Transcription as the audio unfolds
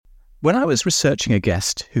When I was researching a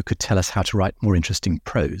guest who could tell us how to write more interesting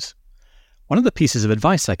prose, one of the pieces of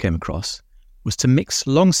advice I came across was to mix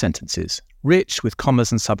long sentences, rich with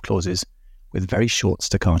commas and subclauses, with very short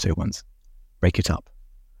staccato ones. Break it up.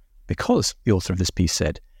 Because, the author of this piece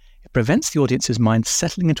said, it prevents the audience's mind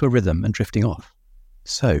settling into a rhythm and drifting off.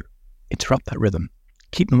 So, interrupt that rhythm.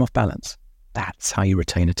 Keep them off balance. That's how you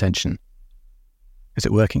retain attention. Is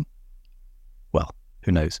it working? Well,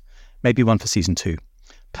 who knows? Maybe one for season 2.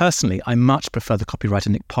 Personally, I much prefer the copywriter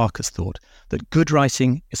Nick Parker's thought that good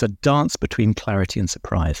writing is a dance between clarity and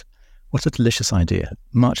surprise. What a delicious idea,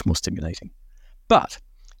 much more stimulating. But,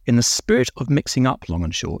 in the spirit of mixing up long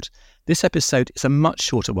and short, this episode is a much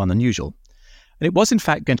shorter one than usual. And it was in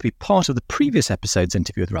fact going to be part of the previous episode's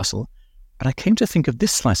interview with Russell, but I came to think of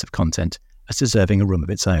this slice of content as deserving a room of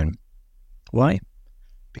its own. Why?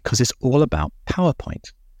 Because it's all about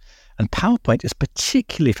PowerPoint. And PowerPoint is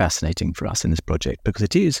particularly fascinating for us in this project because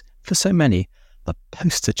it is, for so many, the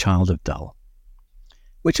poster child of dull.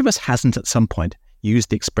 Which of us hasn't at some point used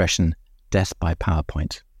the expression death by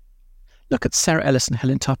PowerPoint? Look at Sarah Ellis and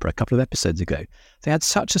Helen Tupper a couple of episodes ago. They had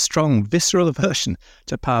such a strong, visceral aversion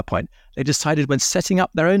to PowerPoint. They decided when setting up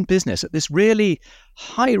their own business at this really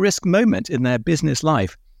high-risk moment in their business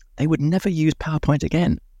life, they would never use PowerPoint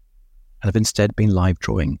again and have instead been live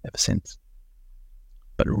drawing ever since.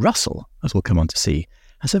 But Russell, as we'll come on to see,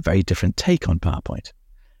 has a very different take on PowerPoint.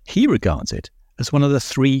 He regards it as one of the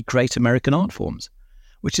 3 great American art forms,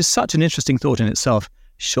 which is such an interesting thought in itself.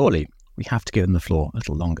 Surely we have to give him the floor a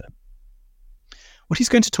little longer. What he's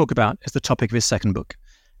going to talk about is the topic of his second book,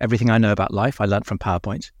 Everything I Know About Life I Learned from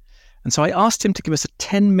PowerPoint. And so I asked him to give us a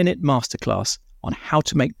 10-minute masterclass on how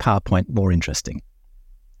to make PowerPoint more interesting.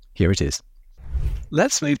 Here it is.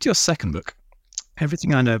 Let's move to your second book,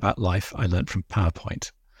 Everything I Know About Life I Learned from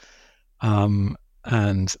PowerPoint.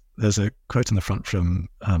 And there's a quote on the front from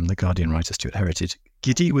the Guardian writer Stuart Heritage,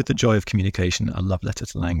 "Giddy with the joy of communication, a love letter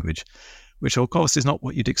to language," which of course is not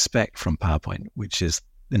what you'd expect from PowerPoint, which is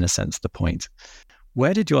in a sense the point.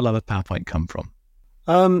 Where did your love of PowerPoint come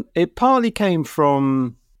from? It partly came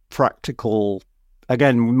from practical.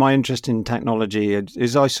 Again, my interest in technology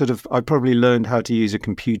is I probably learned how to use a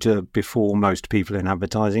computer before most people in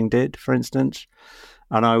advertising did, for instance.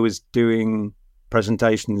 And I was doing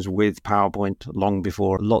presentations with PowerPoint long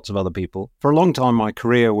before lots of other people. For a long time, my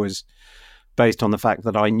career was based on the fact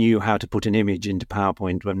that I knew how to put an image into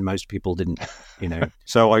PowerPoint when most people didn't,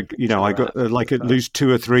 So I got like at least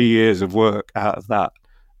 2 or 3 years of work out of that.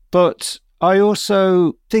 But I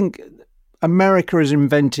also think America has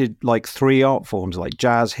invented like 3 art forms, like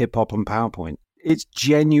jazz, hip hop, and PowerPoint. It's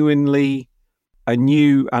genuinely a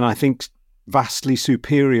new and I think vastly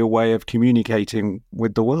superior way of communicating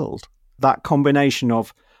with the world. That combination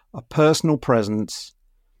of a personal presence,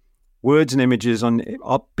 words and images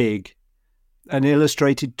up big, an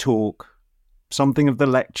illustrated talk, something of the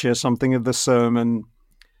lecture, something of the sermon.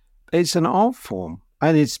 It's an art form,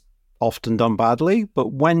 and it's often done badly,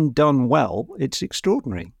 but when done well, it's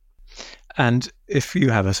extraordinary. And if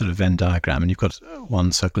you have a sort of Venn diagram and you've got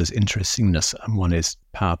one circle is interestingness and one is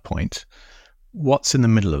PowerPoint, what's in the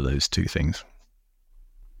middle of those 2 things?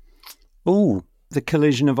 Oh, the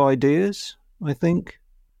collision of ideas, I think.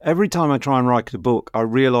 Every time I try and write a book, I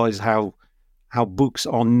realise how books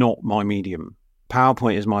are not my medium.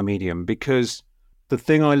 PowerPoint is my medium because the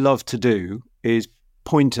thing I love to do is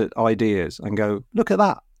point at ideas and go, look at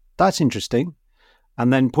that. That's interesting.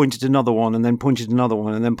 And then point at another one and then point at another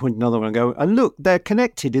one and then point at another one and go, and look, they're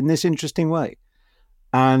connected in this interesting way.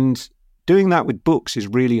 And doing that with books is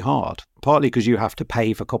really hard, partly because you have to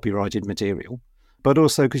pay for copyrighted material, but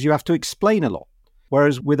also because you have to explain a lot.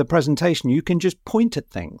 Whereas with a presentation, you can just point at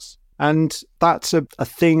things. And that's a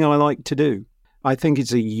thing I like to do. I think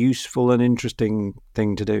it's a useful and interesting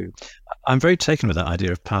thing to do. I'm very taken with that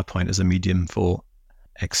idea of PowerPoint as a medium for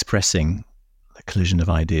expressing the collision of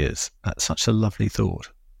ideas. That's such a lovely thought.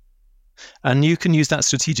 And you can use that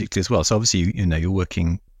strategically as well. So obviously, you're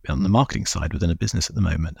working on the marketing side within a business at the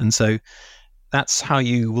moment. And so that's how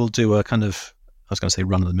you will do a kind of, I was going to say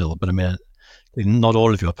run of the mill, but I mean, not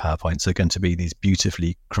all of your PowerPoints are going to be these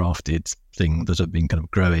beautifully crafted things that have been kind of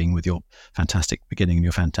growing with your fantastic beginning and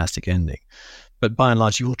your fantastic ending. But by and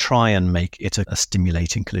large, you will try and make it a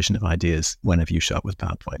stimulating collision of ideas whenever you show up with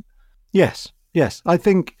PowerPoint. Yes. I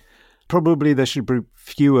think probably there should be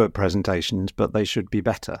fewer presentations, but they should be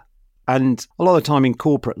better. And a lot of the time in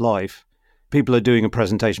corporate life, people are doing a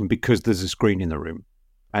presentation because there's a screen in the room.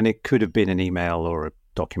 And it could have been an email or a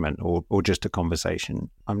document or just a conversation.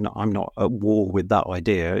 I'm not at war with that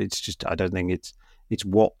idea. It's just I don't think it's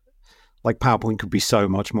what, like PowerPoint could be so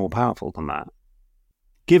much more powerful than that.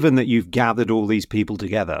 Given that you've gathered all these people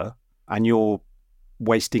together and you're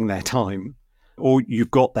wasting their time, or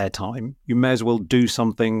you've got their time, you may as well do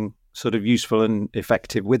something sort of useful and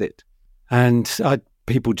effective with it. And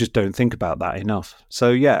people just don't think about that enough.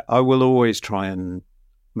 So yeah, I will always try and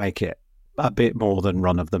make it a bit more than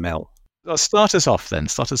run of the mill. Start us off then.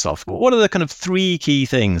 Start us off. What are the kind of 3 key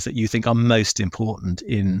things that you think are most important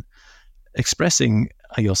in expressing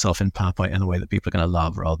yourself in PowerPoint in a way that people are going to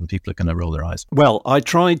love rather than people are going to roll their eyes? Well, I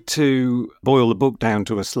tried to boil the book down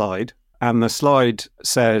to a slide, and the slide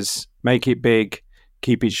says, make it big,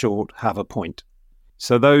 keep it short, have a point.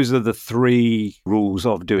 So those are the 3 rules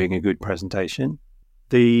of doing a good presentation.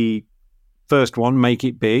 The first one, make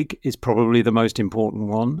it big, is probably the most important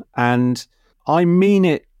one. And I mean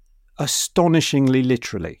it astonishingly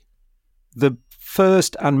literally. The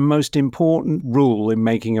first and most important rule in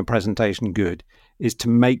making a presentation good is to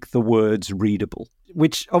make the words readable,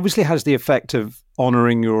 which obviously has the effect of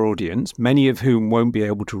honouring your audience, many of whom won't be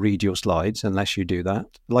able to read your slides unless you do that,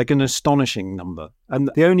 like an astonishing number. And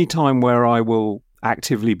the only time where I will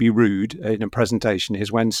actively be rude in a presentation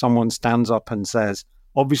is when someone stands up and says,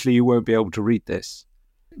 obviously you won't be able to read this,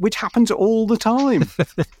 which happens all the time.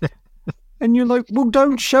 And you're like, well,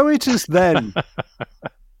 don't show it us then.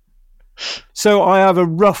 So I have a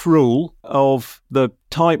rough rule of the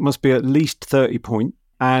type must be at least 30 point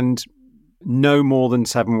and no more than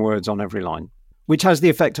 7 words on every line, which has the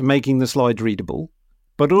effect of making the slide readable,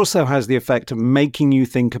 but also has the effect of making you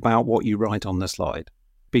think about what you write on the slide,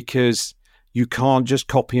 because you can't just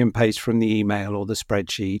copy and paste from the email or the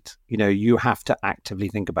spreadsheet. You know, you have to actively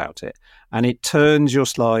think about it. And it turns your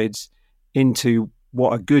slides into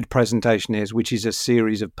what a good presentation is, which is a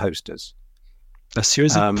series of posters. A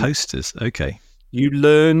series of posters, okay. You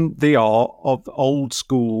learn the art of old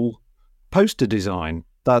school poster design.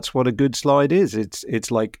 That's what a good slide is.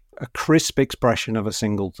 It's like a crisp expression of a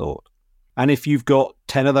single thought. And if you've got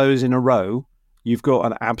 10 of those in a row, you've got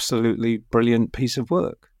an absolutely brilliant piece of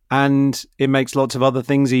work. And it makes lots of other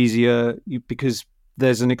things easier because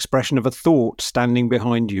there's an expression of a thought standing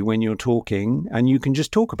behind you when you're talking, and you can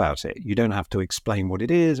just talk about it. You don't have to explain what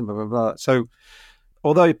it is and blah, blah, blah. So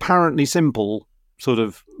although apparently simple, sort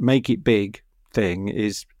of make it big thing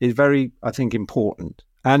is very, I think, important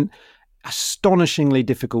and astonishingly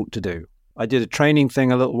difficult to do. I did a training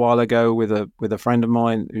thing a little while ago with a friend of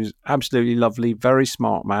mine who's absolutely lovely, very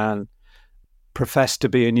smart man, professed to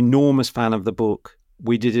be an enormous fan of the book.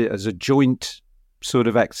 We did it as a joint sort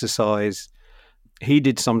of exercise. He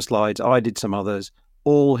did some slides, I did some others.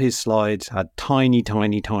 All his slides had tiny,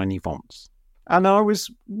 tiny, tiny fonts. And I was,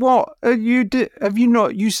 what? Have you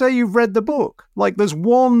not? You say you've read the book. Like there's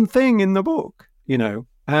one thing in the book, you know,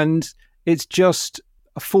 and it's just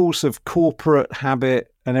a force of corporate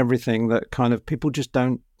habit and everything that kind of people just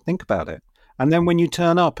don't think about it. And then when you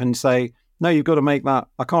turn up and say, no, you've got to make that,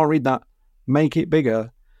 I can't read that, make it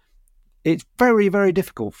bigger. It's very, very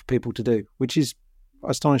difficult for people to do, which is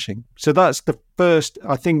astonishing. So that's the first,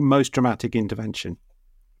 I think, most dramatic intervention.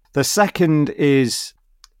 The second is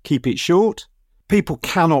keep it short. People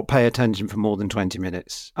cannot pay attention for more than 20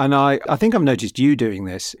 minutes. And I think I've noticed you doing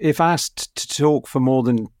this. If asked to talk for more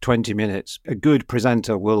than 20 minutes, a good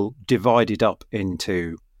presenter will divide it up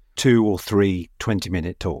into 2 or 3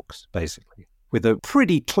 20-minute talks, basically, with a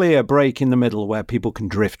pretty clear break in the middle where people can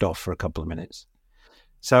drift off for a couple of minutes.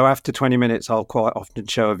 So after 20 minutes, I'll quite often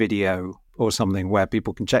show a video or something where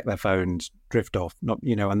people can check their phones, drift off,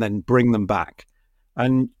 and then bring them back.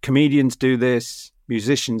 And comedians do this,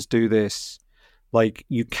 musicians do this. Like,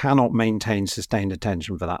 you cannot maintain sustained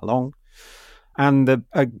attention for that long. And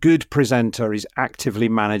a good presenter is actively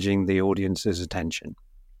managing the audience's attention.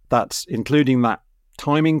 That's including that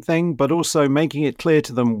timing thing, but also making it clear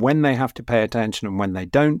to them when they have to pay attention and when they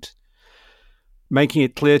don't. Making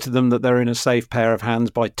it clear to them that they're in a safe pair of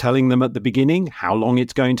hands by telling them at the beginning how long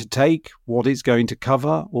it's going to take, what it's going to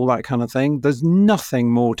cover, all that kind of thing. There's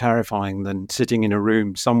nothing more terrifying than sitting in a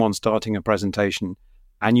room, someone starting a presentation,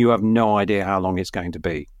 and you have no idea how long it's going to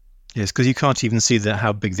be. Yes, because you can't even see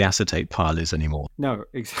how big the acetate pile is anymore. No,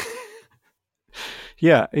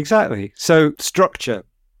 yeah, exactly. So structure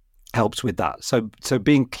helps with that. So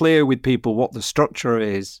being clear with people what the structure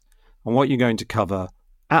is and what you're going to cover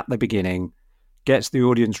at the beginning gets the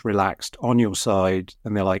audience relaxed on your side,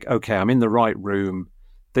 and they're like, okay, I'm in the right room.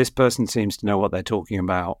 This person seems to know what they're talking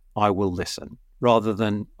about. I will listen, rather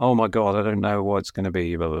than, oh my God, I don't know what it's going to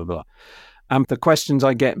be, blah, blah, blah. The questions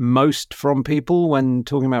I get most from people when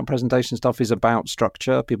talking about presentation stuff is about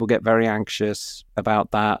structure. People get very anxious about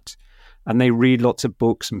that, and they read lots of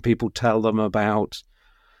books, and people tell them about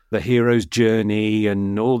the hero's journey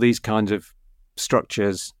and all these kinds of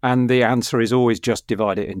structures. And the answer is always just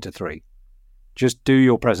divide it into 3. Just do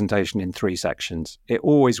your presentation in 3 sections. It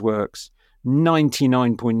always works.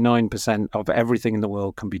 99.9% of everything in the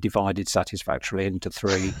world can be divided satisfactorily into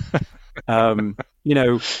 3.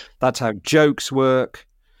 That's how jokes work.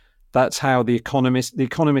 That's how the economist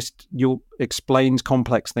explains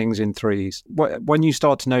complex things in 3s. When you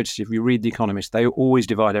start to notice, if you read The Economist, they always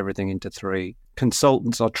divide everything into 3.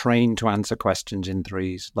 Consultants are trained to answer questions in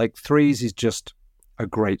 3s. Like 3s is just a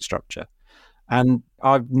great structure. And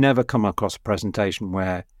I've never come across a presentation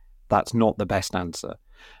where that's not the best answer.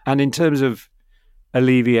 And in terms of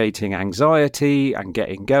alleviating anxiety and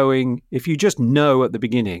getting going, if you just know at the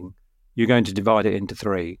beginning, you're going to divide it into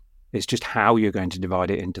 3. It's just how you're going to divide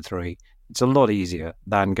it into 3. It's a lot easier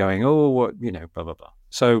than going, blah, blah, blah.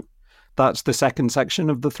 So that's the second section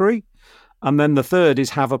of the 3. And then the third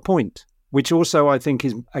is have a point, which also I think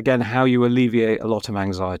is, again, how you alleviate a lot of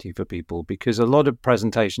anxiety for people, because a lot of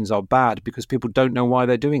presentations are bad because people don't know why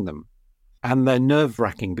they're doing them. And they're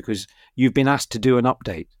nerve-wracking because you've been asked to do an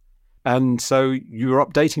update. And so you're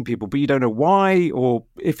updating people, but you don't know why. Or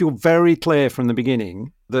if you're very clear from the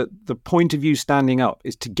beginning that the point of you standing up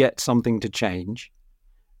is to get something to change,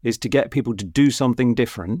 is to get people to do something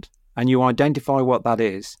different, and you identify what that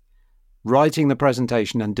is, writing the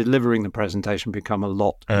presentation and delivering the presentation become a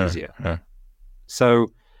lot easier. So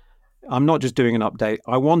I'm not just doing an update.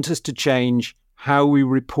 I want us to change how we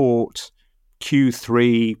report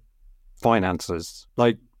Q3 finances.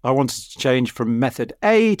 Like, I want us to change from method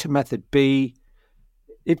A to method B.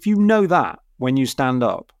 If you know that when you stand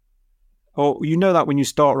up, or you know that when you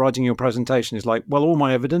start writing your presentation, it's like, well, all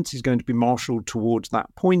my evidence is going to be marshaled towards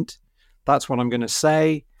that point. That's what I'm going to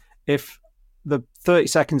say. If the 30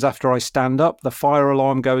 seconds after I stand up, the fire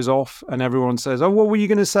alarm goes off and everyone says, oh, what were you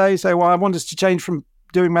going to say? Say, well, I want us to change from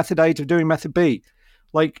doing method A to doing method B.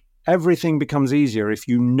 Like, everything becomes easier if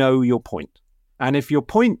you know your point. And if your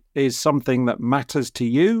point is something that matters to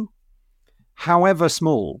you, however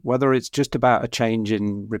small, whether it's just about a change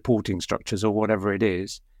in reporting structures or whatever it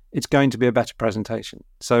is, it's going to be a better presentation.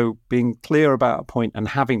 So being clear about a point and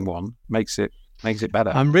having one makes it better.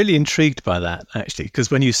 I'm really intrigued by that, actually, because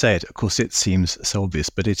when you say it, of course, it seems so obvious,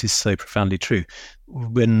 but it is so profoundly true.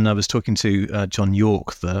 When I was talking to John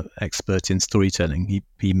York, the expert in storytelling,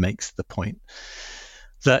 he makes the point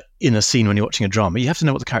that in a scene when you're watching a drama, you have to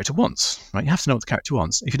know what the character wants, right? You have to know what the character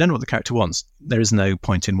wants. If you don't know what the character wants, there is no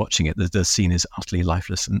point in watching it. The scene is utterly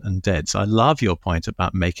lifeless and dead. So I love your point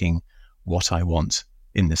about making what I want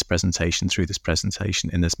in this presentation, through this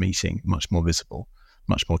presentation, in this meeting, much more visible,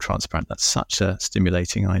 much more transparent. That's such a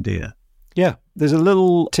stimulating idea. Yeah. There's a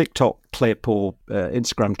little TikTok clip or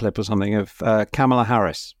Instagram clip or something of Kamala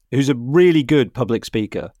Harris, who's a really good public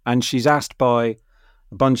speaker. And she's asked by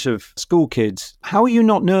a bunch of school kids, how are you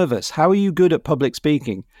not nervous? How are you good at public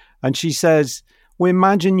speaking? And she says, well,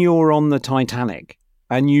 imagine you're on the Titanic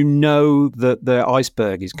and you know that the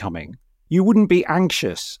iceberg is coming. You wouldn't be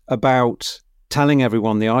anxious about telling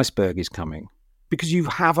everyone the iceberg is coming because you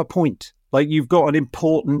have a point. Like, you've got an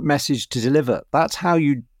important message to deliver. That's how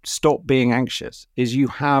you stop being anxious, is you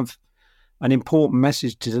have an important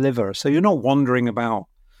message to deliver. So you're not wondering about,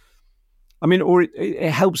 or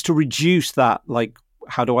it helps to reduce that, like,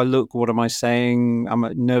 how do I look? What am I saying? I'm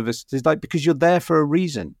nervous. It's like, because you're there for a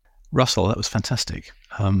reason. Russell, that was fantastic.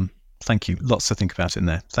 Thank you. Lots to think about in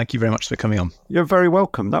there. Thank you very much for coming on. You're very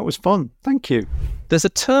welcome. That was fun. Thank you. There's a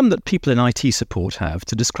term that people in IT support have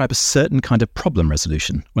to describe a certain kind of problem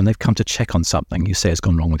resolution when they've come to check on something you say has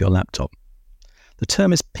gone wrong with your laptop. The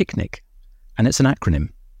term is PICNIC, and it's an acronym.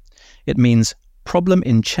 It means problem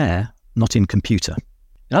in chair, not in computer.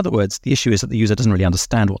 In other words, the issue is that the user doesn't really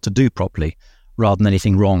understand what to do properly, rather than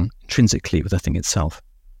anything wrong intrinsically with the thing itself.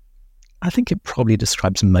 I think it probably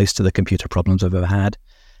describes most of the computer problems I've ever had.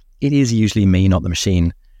 It is usually me, not the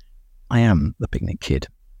machine. I am the picnic kid.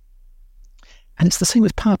 And it's the same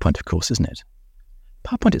with PowerPoint, of course, isn't it?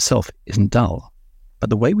 PowerPoint itself isn't dull,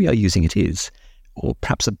 but the way we are using it is, or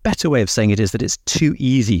perhaps a better way of saying it is that it's too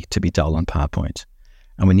easy to be dull on PowerPoint.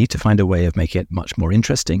 And we need to find a way of making it much more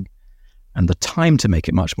interesting, and the time to make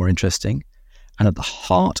it much more interesting. And at the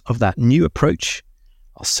heart of that new approach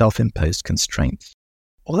are self-imposed constraints.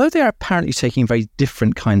 Although they are apparently taking very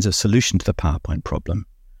different kinds of solution to the PowerPoint problem,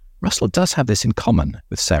 Russell does have this in common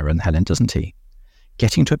with Sarah and Helen, doesn't he?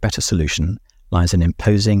 Getting to a better solution lies in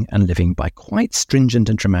imposing and living by quite stringent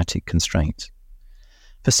and dramatic constraints.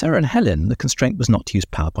 For Sarah and Helen, the constraint was not to use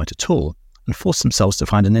PowerPoint at all and force themselves to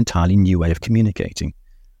find an entirely new way of communicating.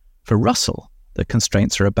 For Russell, the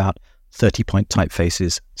constraints are about 30-point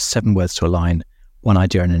typefaces, 7 words to a line, 1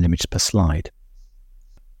 idea and an image per slide.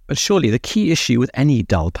 But surely the key issue with any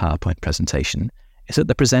dull PowerPoint presentation is that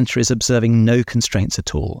the presenter is observing no constraints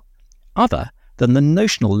at all, other than the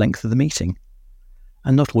notional length of the meeting.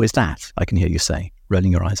 And not always that, I can hear you say,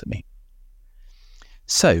 rolling your eyes at me.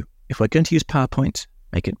 So, if we're going to use PowerPoint,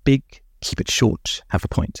 make it big, keep it short, have a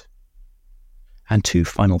point. And 2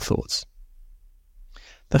 final thoughts.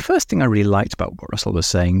 The first thing I really liked about what Russell was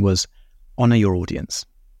saying was honour your audience.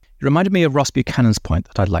 It reminded me of Ross Buchanan's point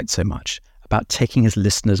that I liked so much about taking his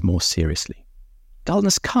listeners more seriously.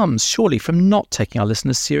 Dullness comes, surely, from not taking our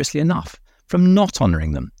listeners seriously enough, from not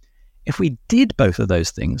honouring them. If we did both of those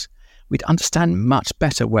things, we'd understand much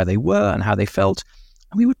better where they were and how they felt,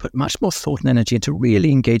 and we would put much more thought and energy into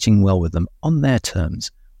really engaging well with them on their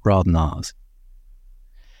terms rather than ours.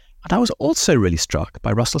 And I was also really struck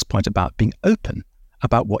by Russell's point about being open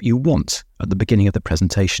about what you want at the beginning of the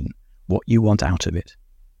presentation, what you want out of it.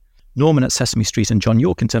 Norman at Sesame Street and John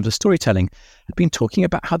York, in terms of storytelling, had been talking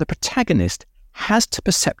about how the protagonist has to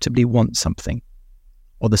perceptibly want something,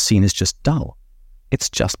 or the scene is just dull. It's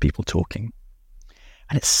just people talking.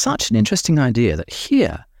 And it's such an interesting idea that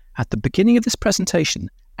here, at the beginning of this presentation,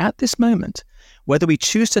 at this moment, whether we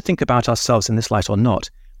choose to think about ourselves in this light or not,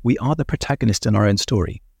 we are the protagonist in our own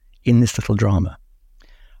story, in this little drama.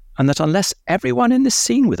 And that unless everyone in this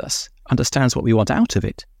scene with us understands what we want out of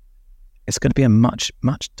it, it's going to be a much,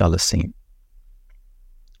 much duller scene.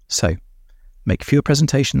 So, make fewer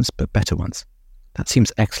presentations, but better ones. That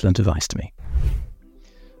seems excellent advice to me.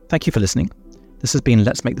 Thank you for listening. This has been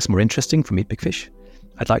Let's Make This More Interesting from Meet Big Fish.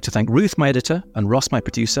 I'd like to thank Ruth, my editor, and Ross, my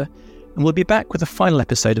producer, and we'll be back with the final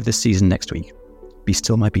episode of this season next week. Be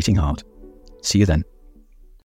still, my beating heart. See you then.